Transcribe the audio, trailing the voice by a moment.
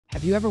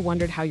Have you ever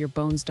wondered how your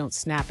bones don't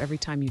snap every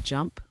time you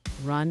jump,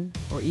 run,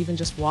 or even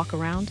just walk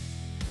around?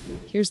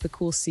 Here's the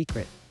cool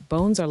secret.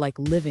 Bones are like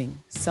living,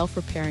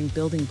 self-repairing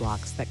building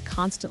blocks that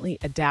constantly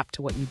adapt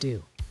to what you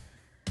do.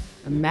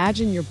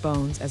 Imagine your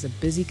bones as a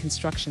busy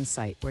construction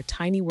site where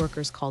tiny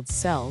workers called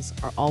cells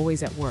are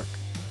always at work.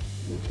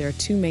 There are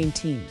two main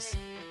teams: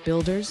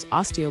 builders,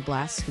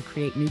 osteoblasts, who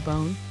create new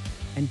bone,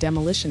 and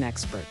demolition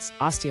experts,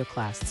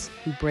 osteoclasts,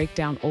 who break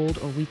down old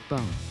or weak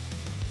bone.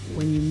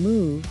 When you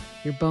move,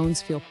 your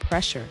bones feel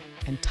pressure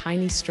and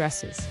tiny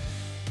stresses,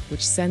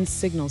 which sends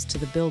signals to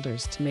the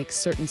builders to make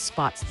certain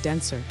spots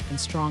denser and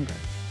stronger.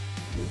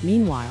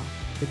 Meanwhile,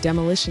 the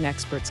demolition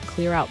experts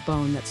clear out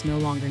bone that's no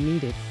longer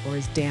needed or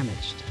is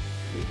damaged.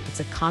 It's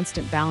a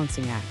constant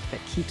balancing act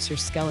that keeps your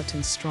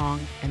skeleton strong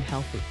and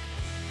healthy.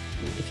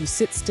 If you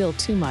sit still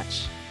too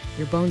much,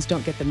 your bones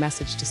don't get the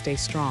message to stay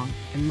strong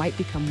and might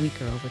become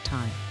weaker over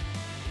time.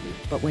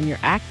 But when you're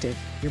active,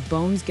 your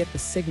bones get the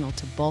signal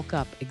to bulk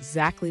up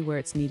exactly where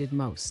it's needed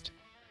most.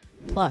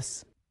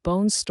 Plus,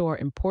 bones store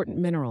important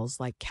minerals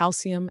like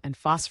calcium and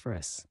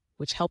phosphorus,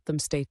 which help them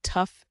stay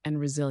tough and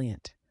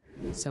resilient.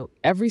 So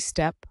every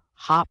step,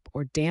 hop,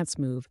 or dance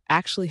move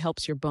actually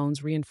helps your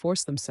bones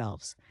reinforce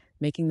themselves,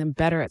 making them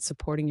better at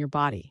supporting your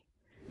body.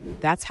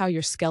 That's how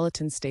your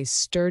skeleton stays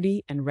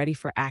sturdy and ready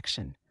for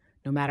action,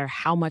 no matter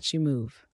how much you move.